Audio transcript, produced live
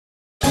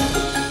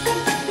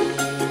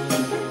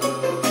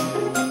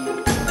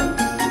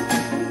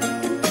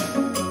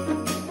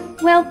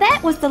Well,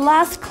 that was the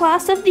last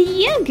class of the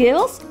year,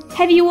 girls.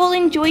 Have you all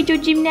enjoyed your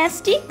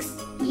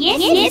gymnastics? Yes,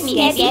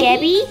 Miss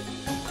Gabby.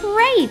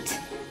 Great.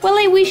 Well,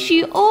 I wish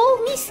you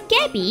all... Miss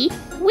Gabby,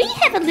 we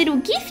have a little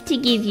gift to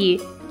give you,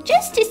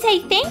 just to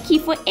say thank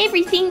you for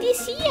everything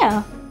this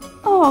year.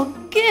 Oh,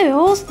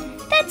 girls,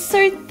 that's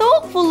so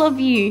thoughtful of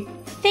you.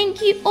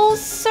 Thank you all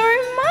so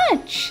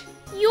much.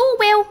 You're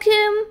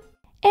welcome.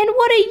 And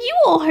what are you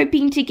all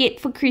hoping to get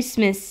for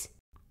Christmas?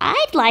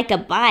 I'd like a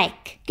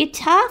bike.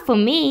 Guitar for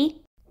me.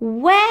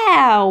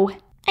 Wow.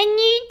 A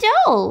new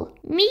doll.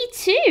 Me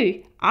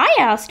too. I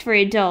asked for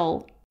a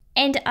doll.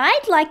 And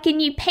I'd like a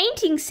new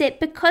painting set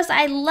because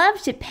I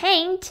love to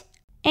paint.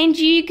 And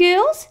you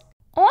girls?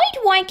 I'd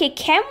like a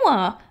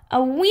camera.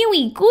 A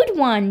really good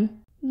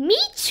one. Me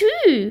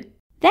too.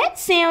 That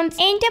sounds...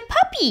 And a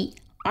puppy.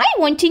 I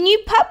want a new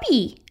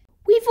puppy.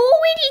 We've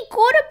already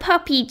got a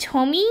puppy,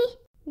 Tommy.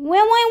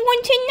 Well, I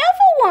want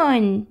another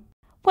one.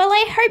 Well,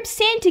 I hope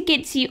Santa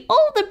gets you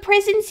all the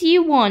presents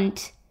you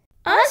want.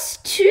 Us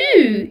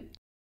too.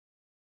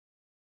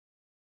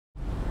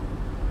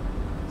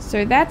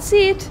 So that's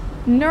it.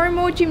 No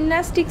more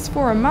gymnastics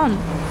for a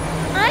month.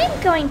 I'm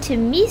going to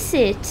miss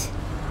it.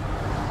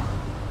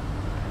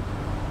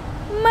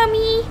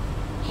 Mummy,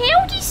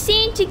 how does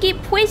Santa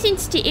get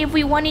presents to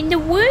everyone in the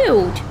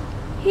world?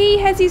 He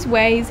has his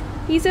ways.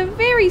 He's a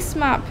very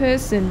smart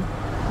person.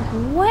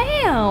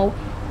 Wow,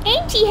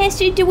 and he has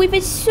to deliver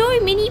so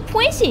many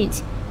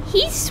presents.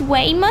 His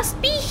sway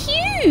must be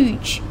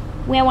huge.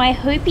 Well, I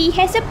hope he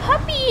has a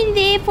puppy in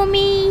there for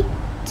me.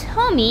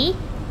 Tommy,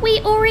 we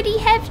already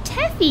have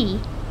Taffy.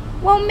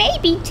 Well,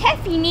 maybe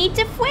Taffy needs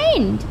a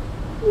friend.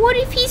 What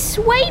if his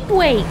sway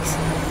breaks?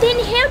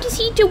 Then how does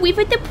he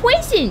deliver the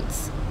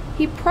presents?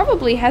 He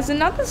probably has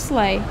another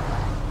sleigh.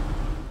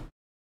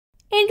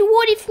 And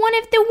what if one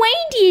of the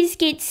reindeers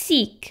gets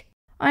sick?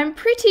 I'm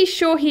pretty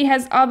sure he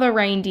has other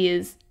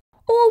reindeers.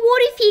 Or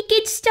what if he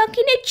gets stuck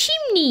in a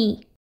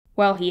chimney?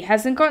 Well, he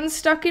hasn't gotten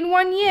stuck in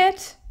one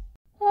yet.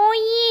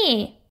 Oh,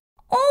 yeah.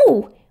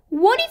 Oh,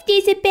 what if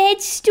there's a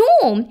bad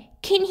storm?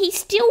 Can he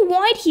still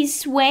ride his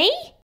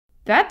sleigh?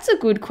 That's a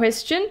good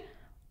question.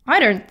 I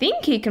don't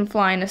think he can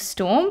fly in a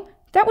storm.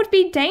 That would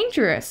be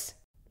dangerous.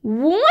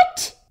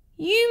 What?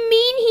 You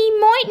mean he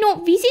might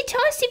not visit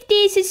us if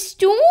there's a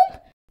storm?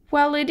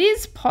 Well, it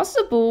is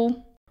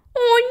possible.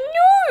 Oh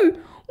no!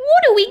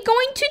 What are we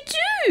going to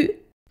do?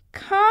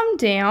 Calm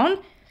down.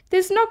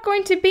 There's not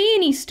going to be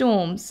any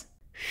storms.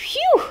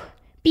 Phew!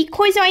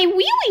 Because I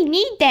really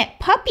need that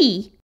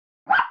puppy.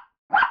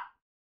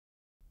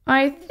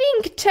 I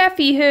think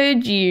Taffy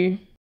heard you.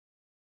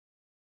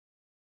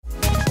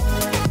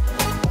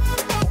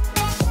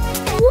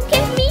 Look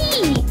at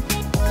me!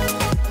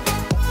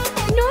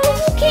 No,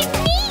 look at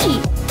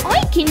me!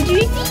 I can do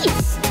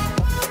this!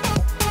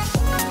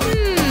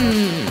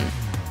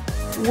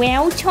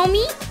 Well,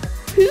 Tommy,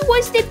 who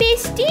was the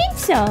best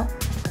dancer?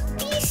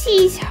 This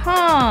is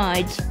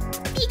hard.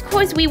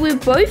 Because we were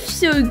both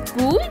so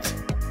good?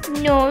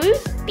 No,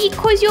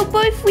 because you're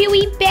both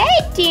really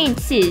bad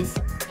dancers.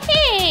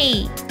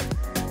 Hey!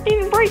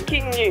 In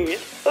breaking news,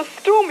 a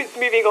storm is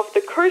moving off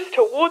the coast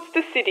towards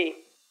the city.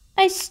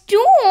 A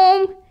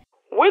storm?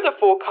 Weather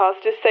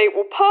forecasters say it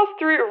will pass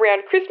through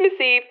around Christmas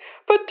Eve,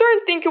 but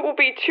don't think it will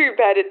be too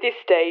bad at this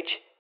stage.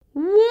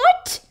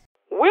 What?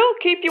 We'll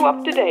keep you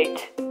up to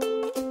date.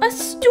 A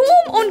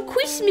storm on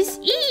Christmas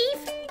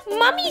Eve?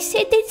 Mummy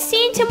said that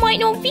Santa might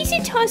not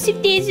visit us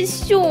if there's a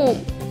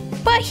storm.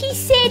 But he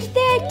said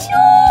that...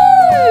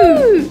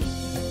 No!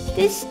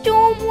 The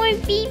storm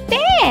won't be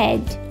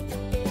bad.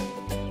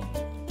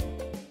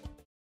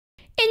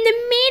 And the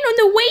man on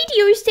the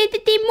radio said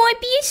that there might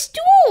be a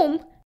storm.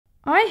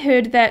 I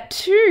heard that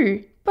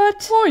too,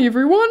 but... Hi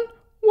everyone,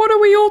 what are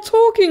we all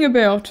talking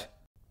about?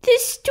 The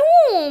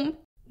storm.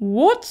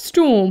 What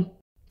storm?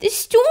 The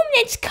storm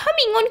that's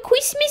coming on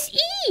Christmas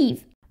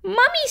Eve.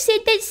 Mummy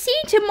said that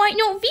Santa might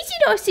not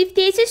visit us if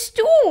there's a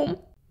storm.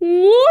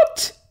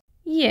 What?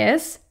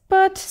 Yes,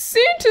 but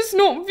Santa's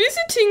not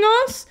visiting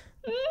us.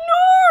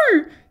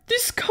 No!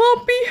 This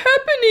can't be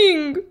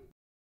happening.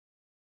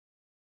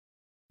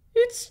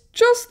 It's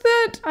just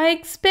that I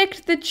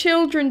expect the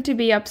children to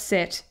be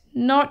upset,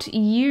 not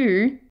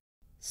you.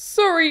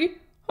 Sorry,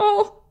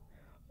 I'll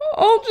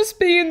just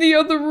be in the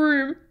other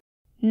room.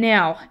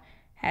 Now,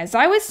 as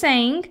I was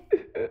saying...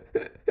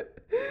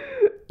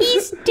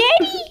 Is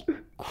Daddy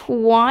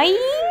crying?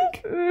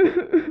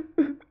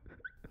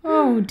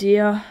 Oh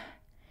dear.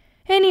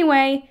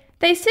 Anyway,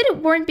 they said it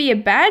won't be a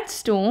bad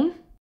storm.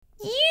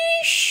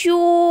 You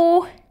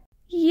sure?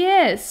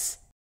 Yes.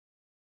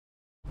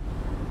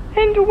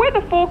 And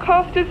weather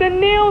forecasters are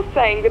now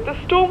saying that the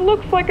storm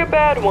looks like a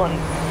bad one.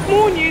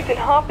 More news in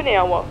half an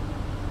hour.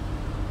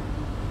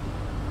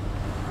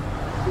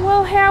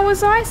 Well, how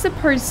was I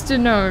supposed to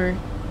know?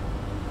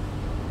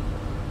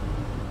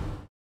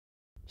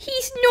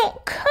 He's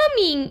not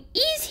coming,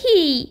 is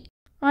he?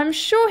 I'm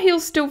sure he'll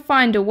still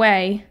find a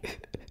way.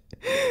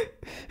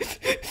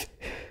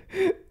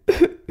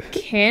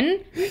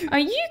 Ken, are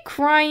you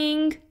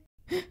crying?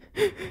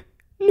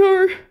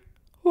 No,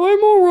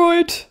 I'm all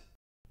right.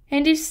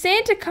 And if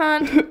Santa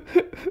can't...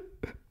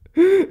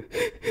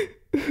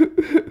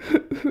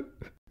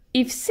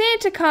 If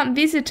Santa can't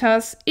visit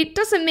us, it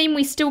doesn't mean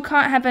we still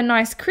can't have a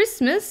nice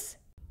Christmas.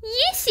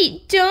 Yes,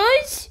 it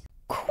does.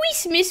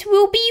 Christmas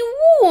will be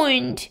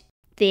ruined.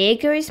 There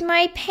goes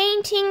my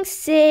painting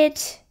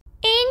set.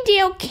 And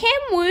our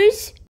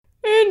cameras.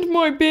 And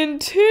my Ben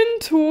 10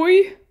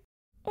 toy.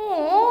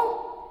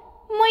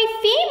 Oh, my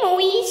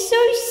family is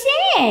so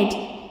sad.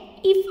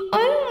 If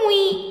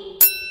only...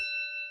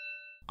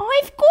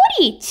 I've got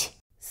it.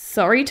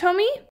 Sorry,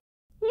 Tommy?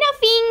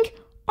 Nothing.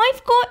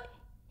 I've got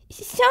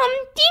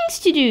some things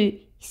to do.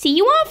 See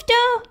you after.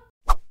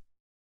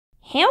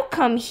 How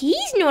come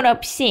he's not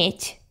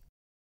upset?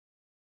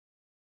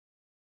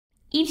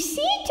 If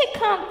Santa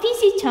can't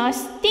visit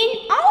us, then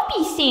I'll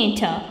be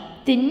Santa,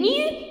 the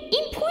new,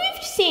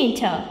 improved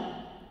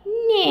Santa.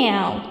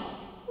 Now,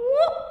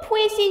 what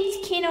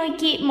presents can I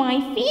get my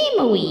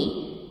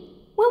family?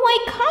 Well, I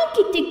can't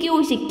get the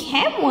girls a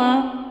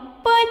camera,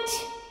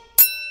 but...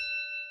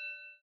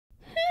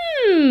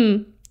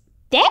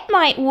 that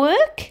might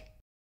work.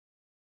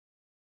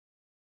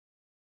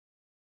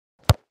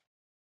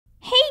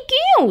 Hey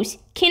girls,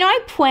 can I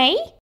play?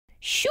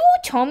 Sure,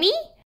 Tommy.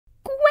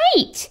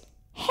 Great.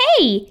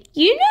 Hey,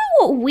 you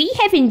know what we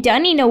haven't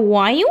done in a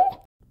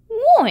while?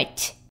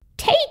 What?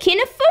 Taken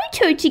a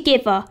photo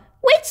together.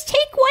 Let's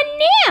take one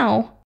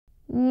now.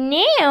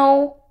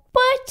 Now?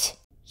 But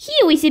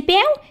here,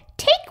 Isabel,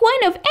 take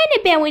one of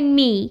Annabelle and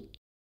me.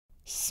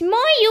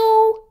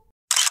 Smile.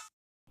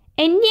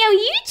 And now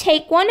you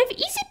take one of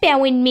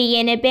Isabel and me,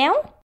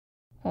 Annabelle.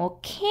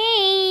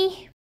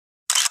 Okay.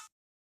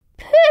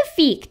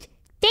 Perfect.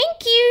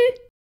 Thank you.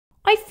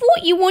 I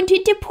thought you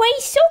wanted to play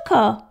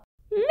soccer.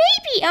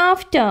 Maybe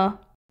after.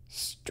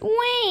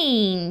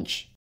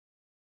 Strange.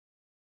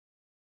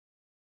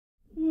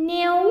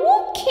 Now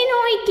what can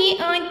I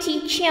get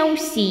Auntie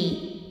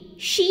Chelsea?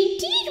 She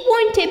did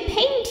want a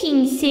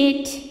painting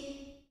set.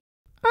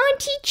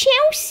 Auntie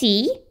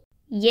Chelsea?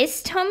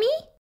 Yes, Tommy?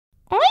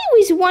 I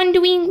was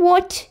wondering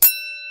what...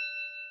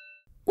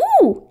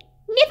 Ooh,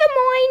 never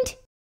mind.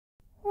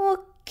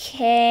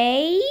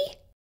 Okay.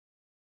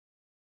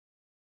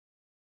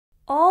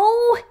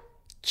 Oh,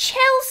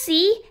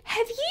 Chelsea,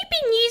 have you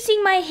been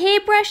using my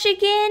hairbrush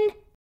again?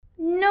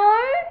 No?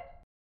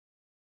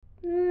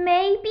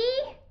 Maybe?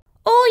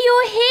 All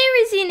your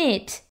hair is in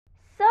it.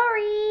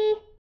 Sorry.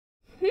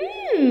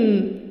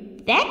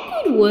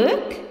 That could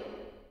work.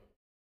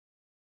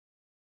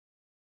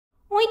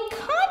 I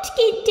can't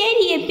get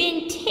Daddy a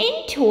Ben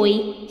 10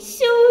 toy,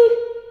 so...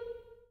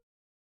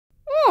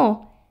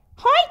 Oh,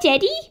 hi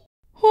Daddy.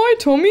 Hi,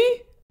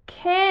 Tommy.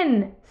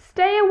 Ken,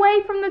 stay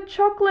away from the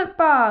chocolate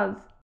bars.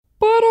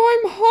 But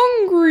I'm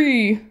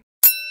hungry.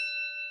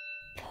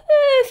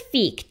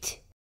 Perfect.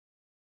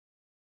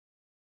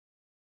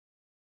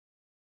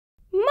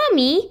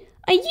 Mummy,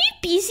 are you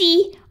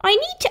busy? I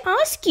need to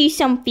ask you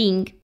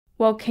something.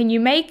 Well, can you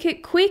make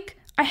it quick?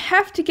 I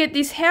have to get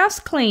this house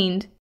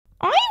cleaned.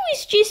 I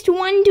was just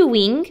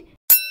wondering...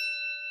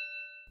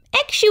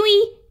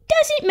 Actually,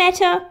 doesn't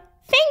matter.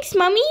 Thanks,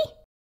 Mummy.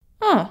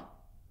 Oh,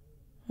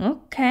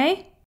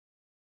 okay.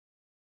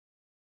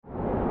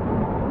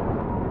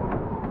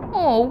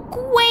 Oh,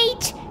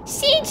 great!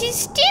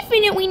 Santa's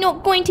definitely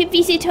not going to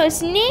visit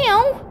us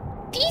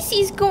now. This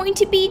is going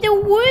to be the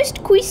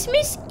worst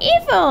Christmas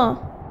ever.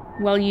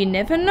 Well, you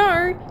never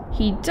know.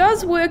 He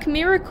does work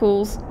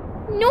miracles.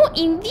 Not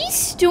in this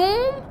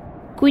storm.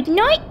 Good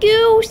night,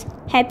 girls.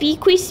 Happy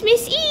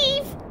Christmas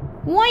Eve.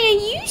 Why are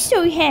you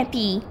so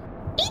happy?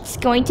 It's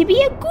going to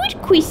be a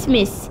good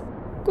Christmas.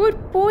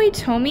 Good boy,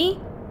 Tommy.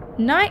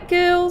 Night,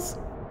 girls.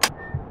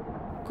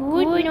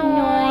 Good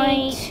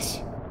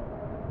night.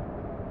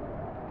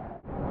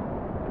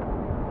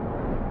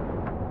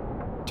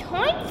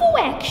 Time for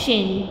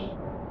action.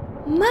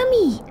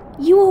 Mummy,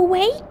 you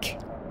awake?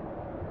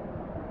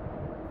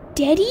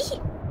 Daddy?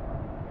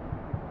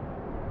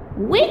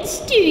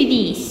 Let's do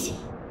this.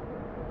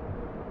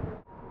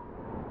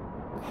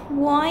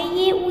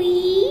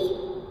 Quietly,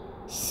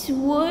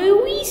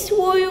 slowly,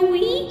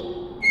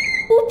 slowly.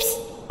 Oops!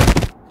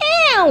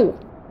 Ow!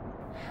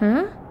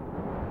 Huh?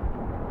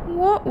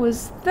 What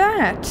was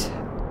that?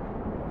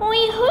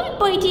 I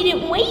hope I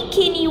didn't wake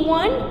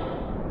anyone.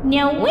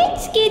 Now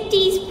let's get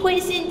these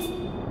presents.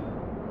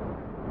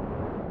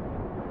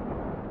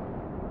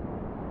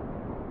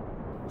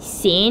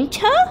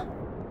 Santa?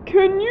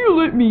 Can you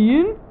let me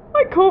in?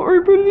 I can't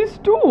open this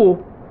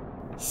door.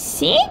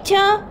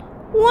 Santa?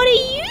 What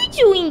are you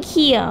doing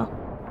here?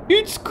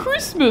 It's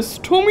Christmas,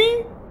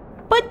 Tommy.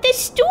 But the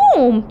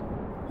storm.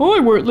 I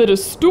won't let a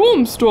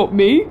storm stop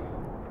me.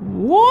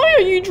 Why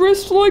are you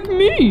dressed like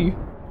me?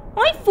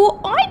 I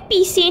thought I'd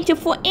be Santa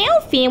for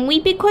our family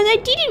because I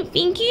didn't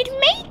think you'd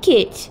make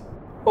it.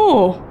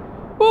 Oh,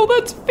 well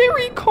that's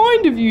very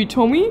kind of you,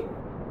 Tommy.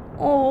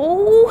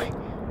 Oh,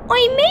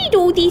 I made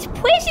all these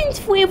presents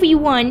for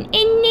everyone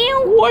and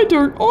now... Why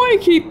don't I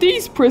keep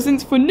these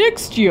presents for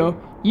next year?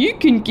 You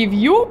can give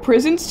your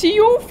presents to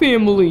your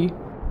family.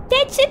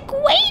 That's a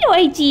great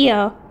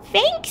idea.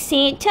 Thanks,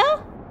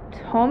 Santa.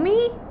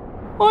 Tommy?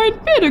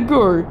 I'd better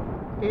go.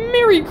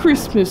 Merry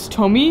Christmas,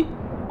 Tommy.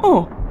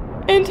 Oh,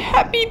 and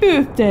happy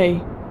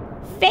birthday.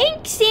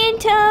 Thanks,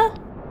 Santa.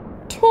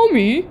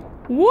 Tommy,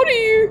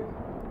 why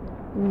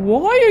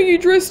are you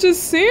dressed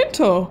as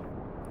Santa?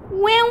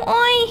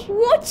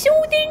 What's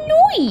all the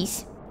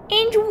noise?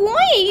 And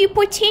why are you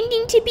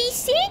pretending to be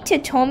Santa,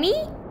 Tommy?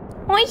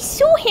 I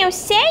saw how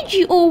sad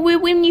you all were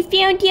when you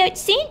found out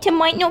Santa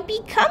might not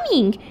be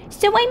coming,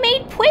 so I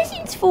made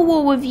presents for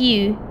all of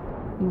you.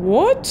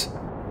 What?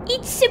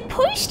 It's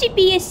supposed to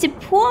be a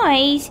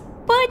surprise,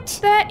 but...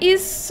 That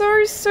is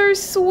so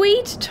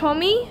sweet,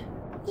 Tommy.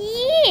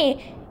 Yeah,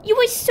 you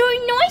were so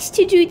nice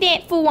to do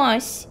that for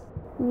us.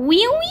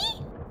 Will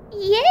we?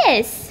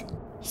 Yes.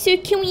 So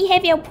can we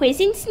have our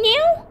presents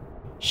now?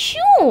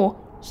 Sure.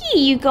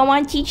 Here you go,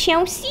 Auntie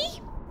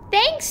Chelsea.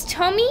 Thanks,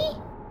 Tommy.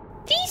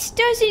 This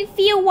doesn't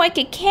feel like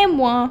a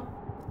camera.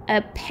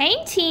 A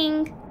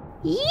painting.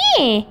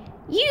 Yeah,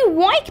 you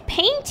like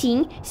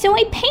painting, so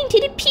I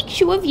painted a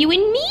picture of you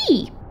and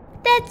me.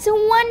 That's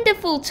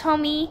wonderful,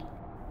 Tommy.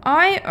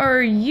 I owe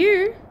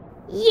you.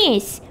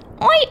 Yes,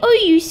 I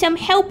owe you some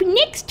help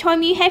next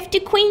time you have to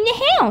clean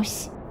the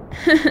house.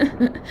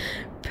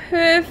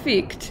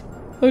 Perfect.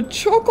 A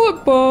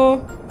chocolate bar.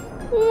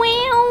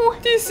 Well,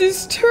 This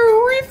is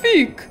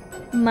terrific.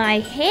 my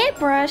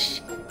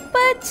hairbrush,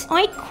 but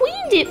I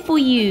cleaned it for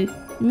you.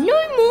 No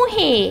more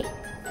hair.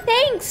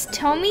 Thanks,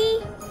 Tommy.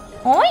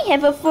 I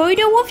have a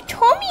photo of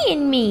Tommy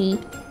and me.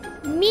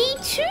 Me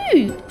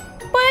too.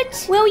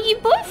 But, well, you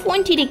both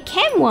wanted a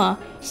camera,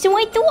 so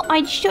I thought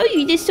I'd show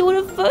you the sort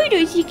of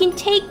photos you can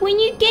take when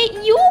you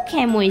get your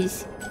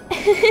cameras.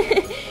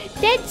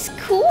 That's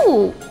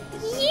cool.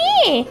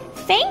 Yeah,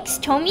 thanks,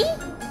 Tommy.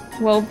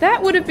 Well,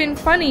 that would have been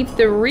funny if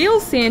the real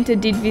Santa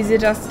did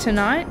visit us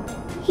tonight.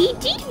 He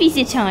did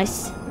visit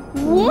us.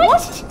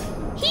 What?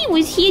 He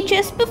was here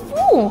just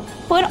before,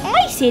 but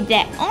I said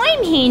that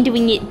I'm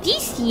handling it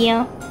this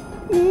year.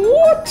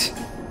 What?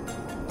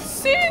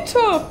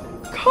 Santa,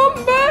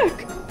 come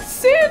back.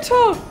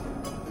 Santa,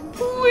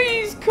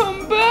 please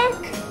come back.